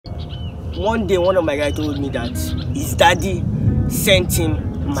one day one of my guys told me that his daddy sent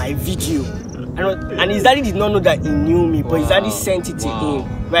him my video. And his daddy did not know that he knew me, but his daddy sent it to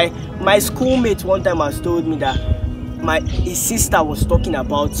him. Right? My schoolmate one time has told me that his sister was talking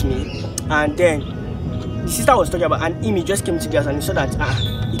about me, and then the sister was talking about, and he just came to us and he saw that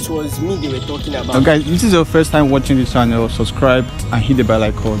it was me they were talking about. Okay, this is your first time watching this channel, subscribe and hit the bell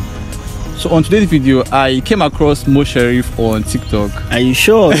icon. So on today's video, I came across Mohammed Sheriff on TikTok. Are you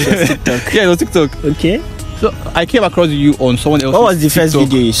sure it was TikTok? Yeah, it was TikTok. Okay. So I came across you on someone else's. What was the first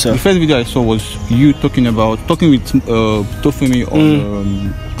video you saw? The first video I saw was you talking with Tofumi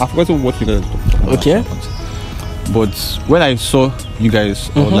on I forgot what you guys talked about. Okay. But when I saw you guys,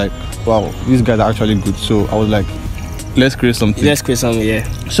 I was like, wow, these guys are actually good. So I was like, let's create something. Let's create something, yeah.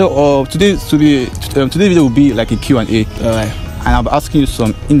 So today's video will be like a Q&A. Alright. And I'll be asking you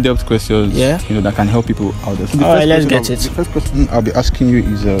some in-depth questions, that can help people out there. So Alright, let's get it. The first question I'll be asking you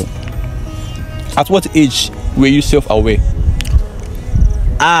is, at what age were you self-aware?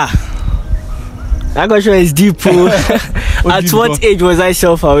 That question is deep. At what age was I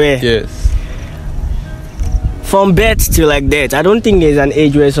self-aware? Yes. From birth to like that. I don't think there's an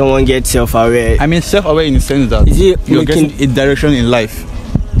age where someone gets self-aware. I mean self-aware in the sense that you're getting a direction in life.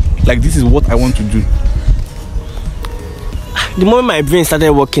 Like, this is what I want to do. The moment my brain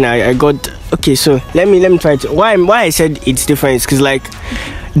started working, I got okay. So let me try to. Why I said it's different is because like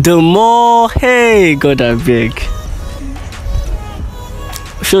the more God I beg.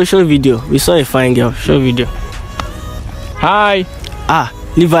 Show video. We saw a fine girl. Show video. Hi.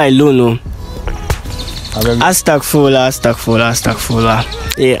 Leave her alone. No. Astagfirullah.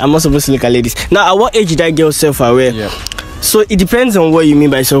 Yeah, I'm not supposed to look at ladies. Now, at what age did that girl self-aware? Yeah. So it depends on what you mean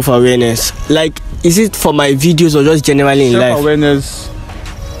by self-awareness. Like, is it for my videos or just generally in life? Self-awareness,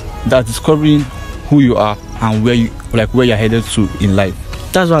 that's discovering who you are and where you're headed to in life.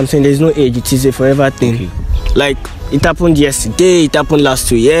 That's what I'm saying. There's no age. It is a forever thing. Okay. Like, it happened yesterday, it happened last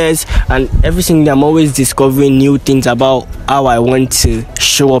 2 years, and every single day I'm always discovering new things about how I want to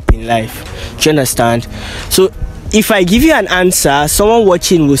show up in life. Do you understand? So if I give you an answer, someone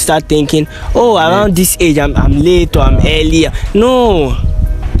watching will start thinking, oh, around this age I'm late or I'm earlier. No.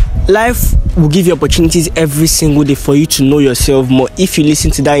 Life will give you opportunities every single day for you to know yourself more if you listen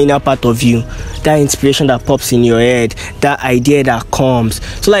to that inner part of you, that inspiration that pops in your head, that idea that comes.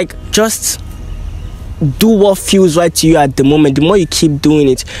 So like, just do what feels right to you at the moment. The more you keep doing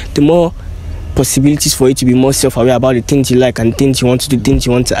it, the more possibilities for you to be more self-aware about the things you like and things you want to do, things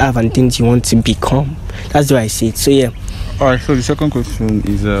you want to have and things you want to become. That's the way I see it. So yeah. Alright, so the second question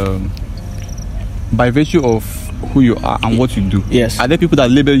is by virtue of who you are and what you do, yes, are there people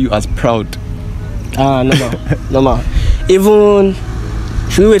that label you as proud? No. Even,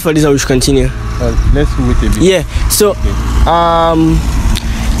 should we wait for this or we should continue? Let's wait a bit. Yeah. So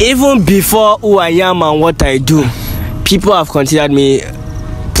even before who I am and what I do, people have considered me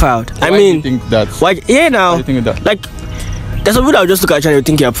proud. Why do you think that? Why? Yeah, now. Why do you think that? Like, there's some people that will just look at you and you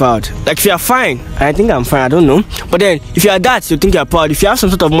think you're proud. Like, if you're fine, I think I'm fine, I don't know. But then, if you're that, you think you're proud. If you have some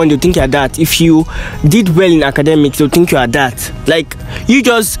sort of money, you think you're that. If you did well in academics, you think you're that. Like, you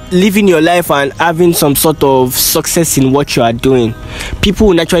just living your life and having some sort of success in what you are doing, people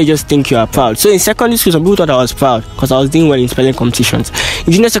will naturally just think you are proud. So in secondary school, some people thought I was proud because I was doing well in spelling competitions.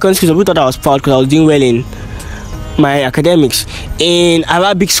 In junior secondary school, some people thought I was proud because I was doing well in my academics. In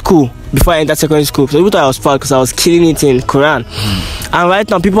Arabic school, before I entered secondary school, so people thought I was proud because I was killing it in Quran. And right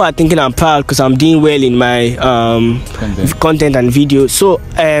now people are thinking I'm proud because I'm doing well in my content and video. So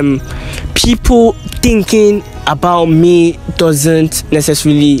people thinking about me doesn't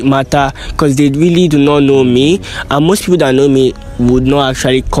necessarily matter because they really do not know me, and most people that know me would not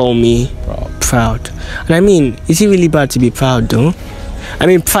actually call me proud. And I mean, is it really bad to be proud though? I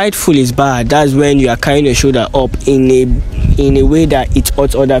mean, prideful is bad. That's when you are carrying your shoulder up in a way that it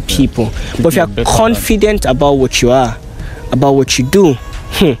hurts other people. But if you are confident about what you are, about what you do,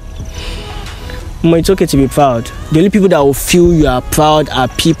 it's okay to be proud. The only people that will feel you are proud are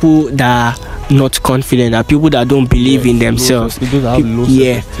people that are not confident, are people that don't believe in themselves. But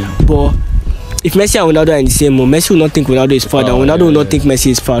if Messi and Ronaldo are in the same room, Messi will not think Ronaldo is proud, and Ronaldo will not think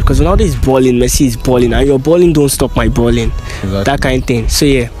Messi is proud, because Ronaldo is balling, Messi is balling, and your balling don't stop my balling. Exactly. That kind of thing. So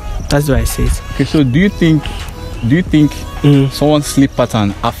yeah, that's what I say. Okay, so do you think someone's sleep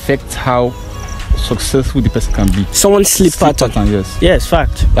pattern affects how successful the person can be? Someone's sleep pattern, yes,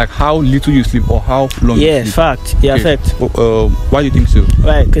 fact. Like how little you sleep or how long you sleep. Fact. Yeah, okay. Fact. Why do you think so?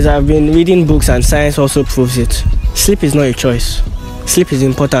 Right, because I've been reading books and science also proves it. Sleep is not a choice. Sleep is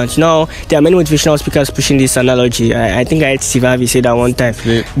important. Now, there are many motivational speakers pushing this analogy. I think I heard Steve Harvey say that one time.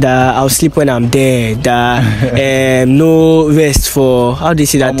 That I'll sleep when I'm dead. That no rest for, how do you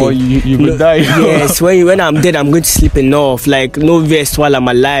say that thing? You will die. Yes, when I'm dead, I'm going to sleep enough. Like, no rest while I'm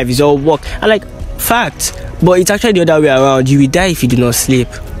alive. It's all work. And like, fact. But it's actually the other way around. You will die if you do not sleep.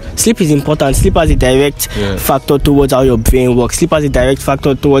 Sleep is important. Sleep has a direct factor towards how your brain works. Sleep has a direct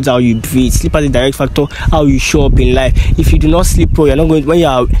factor towards how you breathe. Sleep has a direct factor how you show up in life. If you do not sleep well, you're not going, when you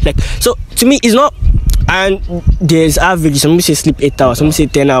are like, so to me it's not, and there's average. Some people say sleep 8 hours, some people say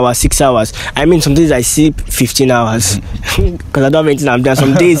 10 hours, 6 hours. I mean, some days I sleep 15 hours because I don't have anything I'm doing.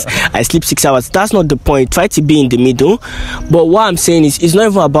 Some days I sleep 6 hours. That's not the point. Try to be in the middle. But what I'm saying is, it's not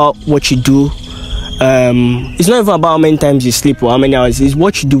even about what you do. It's not even about how many times you sleep or how many hours. It's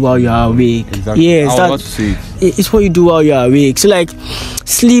what you do while you are awake. Exactly. Yes, it's what you do while you are awake. So like,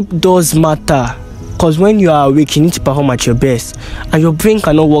 sleep does matter, because when you are awake, you need to perform at your best, and your brain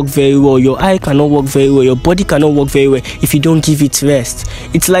cannot work very well, your eye cannot work very well, your body cannot work very well if you don't give it rest.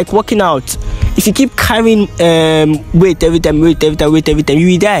 It's like working out. If you keep carrying weight every time, you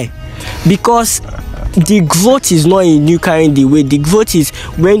will die, because the growth is not in you carrying the weight. The growth is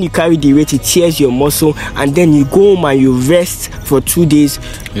when you carry the weight, it tears your muscle, and then you go home and you rest for 2 days.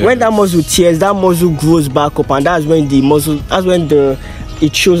 When that muscle tears, that muscle grows back up, and that's when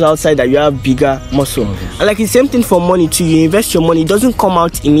it shows outside that you have bigger muscle. And like the same thing for money too. You invest your money, it doesn't come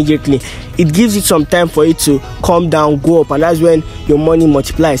out immediately. It gives it some time for it to come down, go up, and that's when your money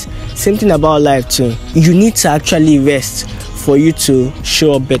multiplies. Same thing about life too. You need to actually rest for you to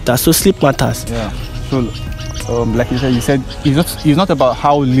show up better. So sleep matters. Yeah. So, like you said, it's not about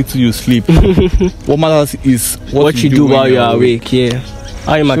how little you sleep. What matters is what you do while you're awake. Yeah.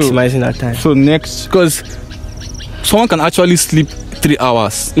 How are you maximizing that time? So next, because someone can actually sleep 3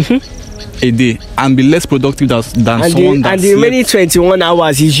 hours a day and be less productive than someone that. And the remaining 21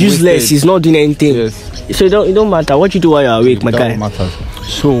 hours is useless. He's not doing anything. Yes. So it don't matter what you do while you're awake, my guy. Matters.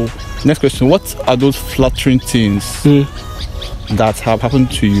 So next question: what are those flattering things that have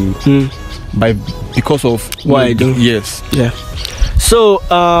happened to you? Because of what I do. Yes. Yeah. So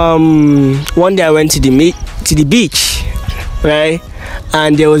one day I went to the beach, right?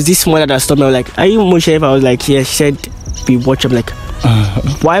 And there was this mother that stopped me. I was like, "Are you Mohammed Sheriff?" I was like, "Yeah." She said, "We watch." I'm like,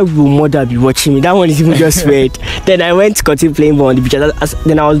 "Why will mother be watching me?" That one is even just weird. Then I went to continue playing ball on the beach.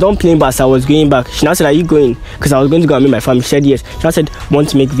 Then I was done playing ball as I was going back. She now said, "Are you going?" Because I was going to go and meet my family. She said yes. She now said, "Want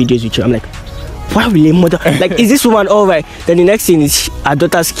to make videos with you?" I'm like, why will a mother, like, is this woman all right? Then the next thing is our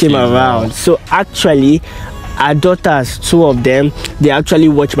daughters came around. So actually our daughters, 2 of them, they actually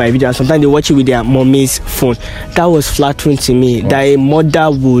watch my video, and sometimes they watch it with their mommy's phone. That was flattering to me, that a mother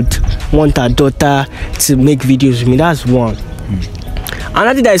would want her daughter to make videos with me. That's one.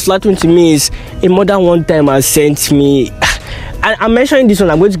 Another thing that is flattering to me is a mother one time has sent me, I'm mentioning this one,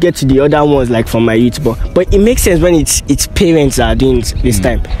 I'm going to get to the other ones like from my youth, but it makes sense when it's parents that are doing it this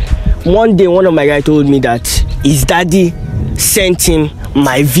time. One day, one of my guys told me that his daddy sent him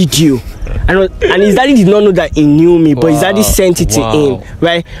my video, and his daddy did not know that he knew me, but his daddy sent it to him,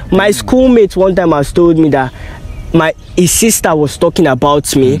 right? My schoolmate one time has told me that his sister was talking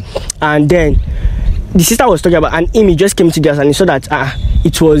about me, and then the sister was talking about, and he just came to the house and he saw that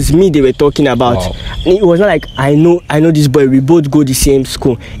it was me they were talking about. And it was not like, I know this boy, we both go the same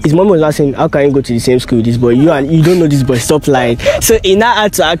school. His mom was not saying, how can you go to the same school with this boy? You don't know this boy, stop lying. So he now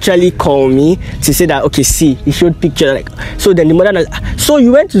had to actually call me to say that, okay, see, he showed picture, like, so then the mother, so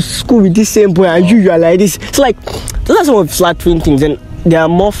you went to school with this same boy and you are like this. So like, those are some of the flattering things. And there are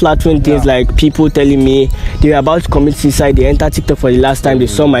more flattering things, like people telling me they were about to commit suicide. They entered TikTok for the last time. They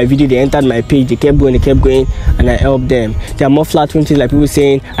saw my video, they entered my page, they kept going, and I helped them. There are more flattering things like people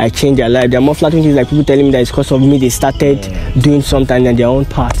saying I changed their life. There are more flattering things like people telling me that it's because of me they started doing something on their own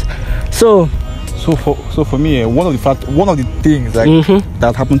path. So for me, one of the things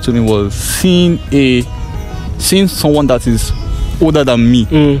that happened to me was seeing someone that is older than me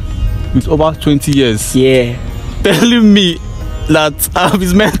with over 20 years telling me that I'm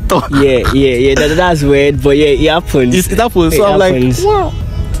his mentor. That's weird, but it happens. It happens. So I'm like, wow.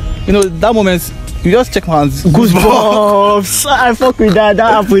 You know, that moment, you just check my hands. Goosebumps. I fuck with that.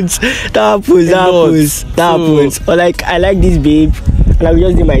 That happens. Or like, I like this babe, and I will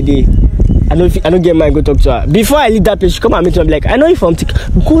just do my day. I don't get mine, go talk to her. Before I leave that place, she come and meet me. I'm like, I know you from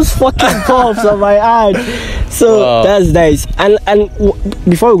TikTok. Goose fucking puffs on my hand. So that's nice. And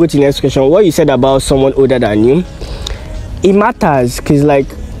before we go to the next question, what you said about someone older than you, it matters, because like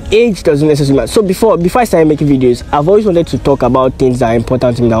age doesn't necessarily matter. So before I started making videos, I've always wanted to talk about things that are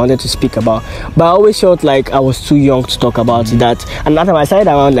important to me that I wanted to speak about, but I always felt like I was too young to talk about that. And that time I started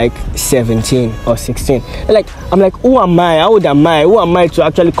around like 17 or 16. Like I'm like, who am I? How old am I? Who am I to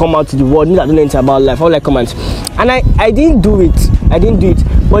actually come out to the world? I don't know anything about life. I would like comments, and I didn't do it.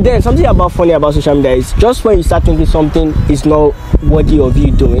 But then something about funny about social media is just when you start thinking something is not worthy of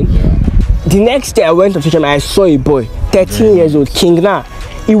you doing. The next day I went on social media, I saw a boy, 13 years old, King Na.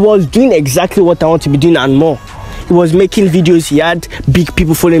 He was doing exactly what I want to be doing and more. He was making videos, he had big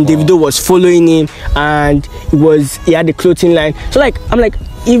people following him, Davido was following him, and he had a clothing line. So like, I'm like,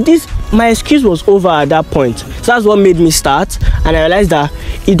 my excuse was over at that point. So that's what made me start, and I realized that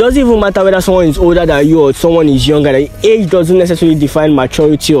it doesn't even matter whether someone is older than you or someone is younger. Age doesn't necessarily define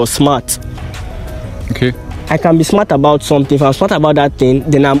maturity or smart. Okay. I can be smart about something. If I'm smart about that thing,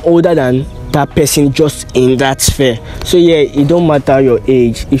 then I'm older than that person just in that sphere. So yeah, it don't matter your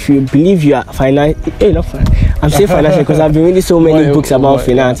age. If you believe you are I'm saying financial because I've been reading so many books about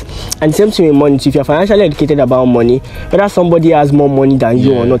finance. And same thing with money. So if you're financially educated about money, whether somebody has more money than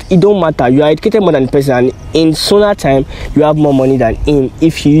you or not, it don't matter. You are educated more than the person, and in sooner time you have more money than him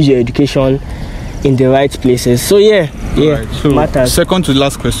if you use your education in the right places. So yeah, right. So matters. Second to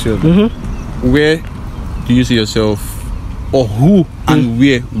last question. Where do you see yourself, or who and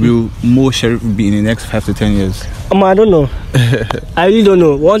where will Mo Sheriff be in the next 5 to 10 years? I don't know. I really don't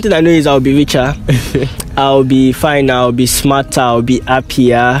know. One thing I know is I'll be richer. I'll be fine. I'll be smarter. I'll be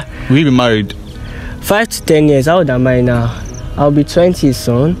happier. Will you be married? 5 to 10 years. How old am I now? I'll be 20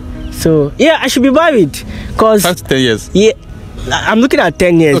 soon. So yeah, I should be married. 5 to 10 years. Yeah. I'm looking at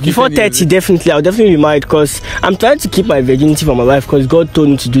 10 years. Okay, before 10 30, years. I'll definitely be married, because I'm trying to keep my virginity for my wife, because God told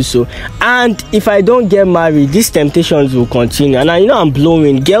me to do so. And if I don't get married, these temptations will continue. And I'm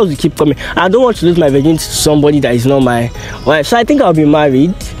blowing. Girls will keep coming. I don't want to lose my virginity to somebody that is not my wife. So I think I'll be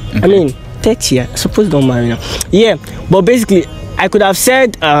married. Okay. I mean, 30. I suppose don't marry now. Yeah, but basically, I could have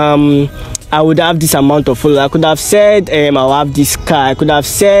said I would have this amount of followers. I could have said I'll have this car. I could have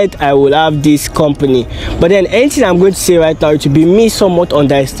said I will have this company. But then anything I'm going to say right now, it will be me somewhat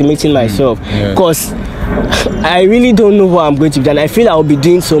underestimating myself, because I really don't know what I'm going to be doing. I feel I'll be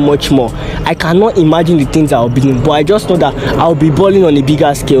doing so much more. I cannot imagine the things I'll be doing, but I just know that I'll be balling on a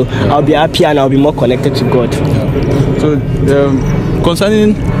bigger scale. I'll be happier and I'll be more connected to God. So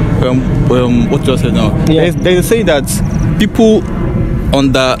concerning what you just said now, there's a saying that people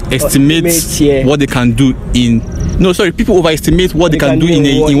underestimate what they can do people overestimate what they can do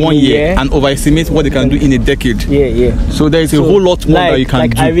in 1 year and overestimate what they can do in a decade. So there is a whole lot more that you can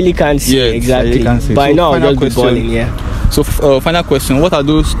do. I really can't say exactly, but I know I'll just be balling. So final question, what are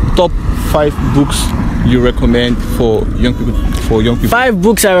those top 5 books you recommend for young people? 5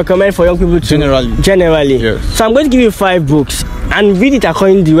 books I recommend for young people generally. Yes. So I'm going to give you 5 books, and read it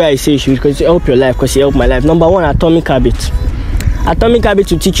according to the way I say you should, because it help your life, because it help my life. Number 1, Atomic Habits. Atomic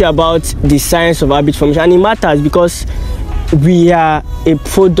Habits will teach you about the science of habit formation, and it matters because we are a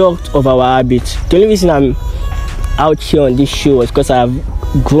product of our habits. The only reason I'm out here on this show was because I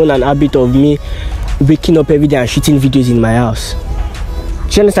have grown an habit of me waking up every day and shooting videos in my house.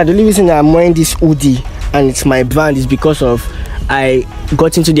 Do you understand? The only reason I'm wearing this hoodie and it's my brand is because of I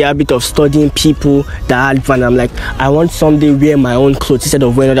got into the habit of studying people that had brand. I'm like, I want someday wear my own clothes instead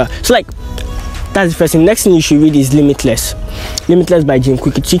of wearing other. So like, that's the first thing. Next thing you should read is Limitless. Limitless by Jim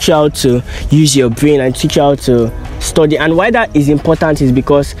Quick. It teaches you how to use your brain and teach you how to study. And why that is important is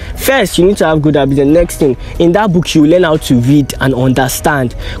because first you need to have good habits. The next thing, in that book you learn how to read and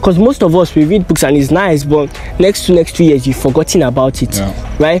understand. Because most of us, we read books and it's nice, but next 2 years you've forgotten about it,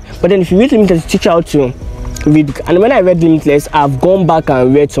 right? But then if you read Limitless, it teaches you how to read. And when I read Limitless, I've gone back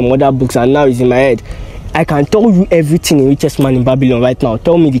and read some other books, and now it's in my head. I can tell you everything in Richest Man in Babylon right now.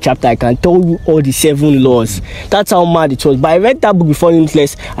 Tell me the chapter. I can tell you all the 7 laws. That's how mad it was. But I read that book before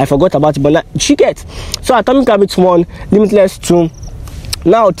Limitless. I forgot about it. But now, you get. So Atomic Habits 1, Limitless 2.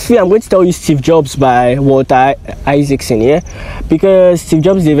 Now 3, I'm going to tell you Steve Jobs by Walter Isaacson. Because Steve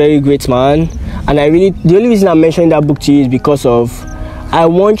Jobs is a very great man. And the only reason I'm mentioning that book to you is because of I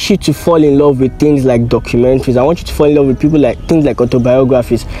want you to fall in love with things like documentaries. I want you to fall in love with things like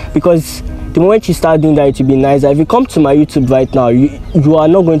autobiographies. Because the moment you start doing that, it will be nicer. If you come to my YouTube right now, you are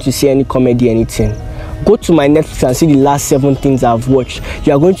not going to see any comedy, anything. Go to my Netflix and see the last 7 things I've watched.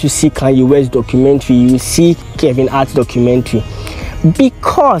 You are going to see Kanye West documentary. You will see Kevin Hart's documentary.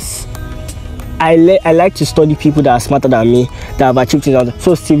 Because I like to study people that are smarter than me, that have achieved things.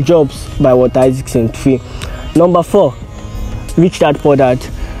 So Steve Jobs by Walter Isaacson 3. Number 4, Rich Dad Poor Dad.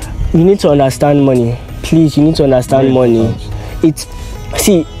 You need to understand money. Please, you need to understand money.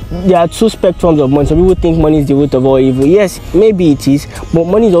 see, there are two spectrums of money. Some people think money is the root of all evil. Yes, maybe it is, but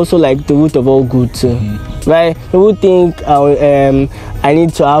money is also like the root of all good too. Right? People think I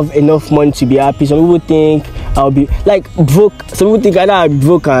need to have enough money to be happy. Some people think I'll be like broke. Some people think either I'll be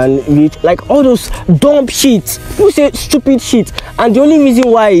broke and rich. Like all those dumb shit. People say stupid shit. And the only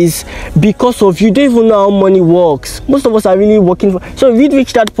reason why is because of you don't even know how money works. Most of us are really working for. So if you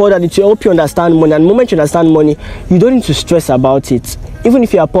reach that point that it will help you understand money, and the moment you understand money, you don't need to stress about it. Even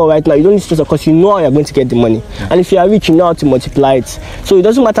if you are poor right now, you don't need to stress because you know how you're going to get the money. And if you are rich, you know how to multiply it. So it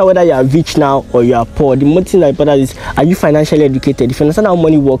doesn't matter whether you are rich now or you are poor. The most thing that matters is, are you financially educated? If you understand how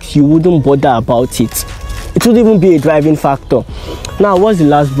money works, you wouldn't bother about it. It would even be a driving factor. Now, what's the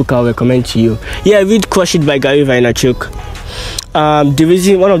last book I'll recommend to you? Yeah, read Crush It by Gary Vaynerchuk. One of the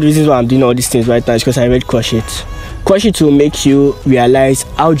reasons why I'm doing all these things right now is because I read Crush It. Crush It will make you realize,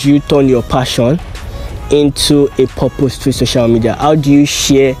 how do you turn your passion into a purpose through social media? How do you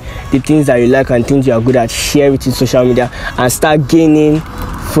share the things that you like and things you are good at, share it in social media and start gaining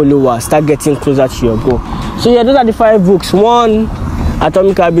followers, start getting closer to your goal? So yeah, those are the 5 books. 1,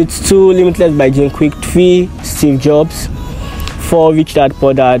 Atomic Habits. 2, Limitless by Jim Quick. 3, Steve Jobs. 4, Rich Dad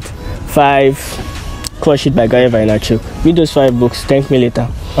Poor Dad. 5, Crush It by Gary Vaynerchuk. Read those 5 books. Thank me later.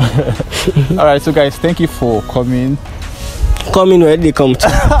 Alright, so guys, thank you for coming. Coming where they come to.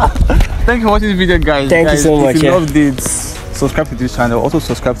 Thank you for watching this video, guys. Thank you so much. If you love this, subscribe to this channel. Also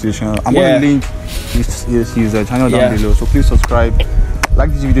subscribe to the channel. I'm going to link his channel down below. So please subscribe,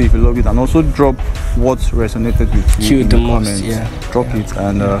 like this video if you love it, and also drop what resonated with you in the comments. Drop it,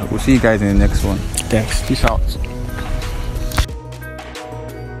 and we'll see you guys in the next one. Thanks. Peace out.